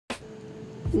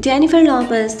Jennifer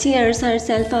Lopez cheers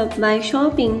herself up by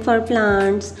shopping for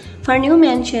plants for new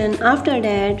mansion. After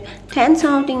that, 10th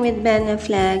outing with Ben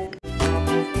Affleck.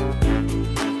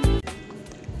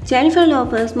 Jennifer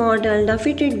Lopez modeled a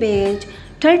fitted beige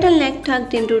turtleneck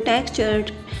tucked into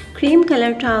textured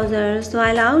cream-colored trousers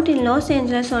while out in Los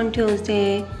Angeles on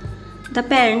Tuesday. The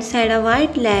pants had a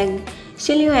wide leg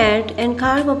silhouette and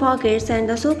cargo pockets, and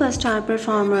the superstar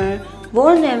performer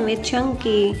wore them with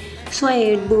chunky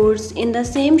suede boots in the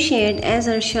same shade as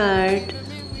her shirt.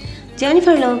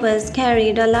 Jennifer Lopez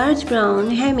carried a large brown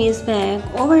Hermes bag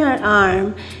over her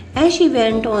arm as she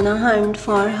went on a hunt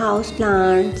for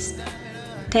houseplants.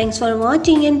 Thanks for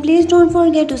watching, and please don't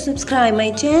forget to subscribe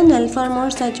my channel for more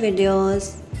such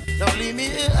videos. Don't leave me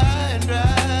high and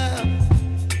dry.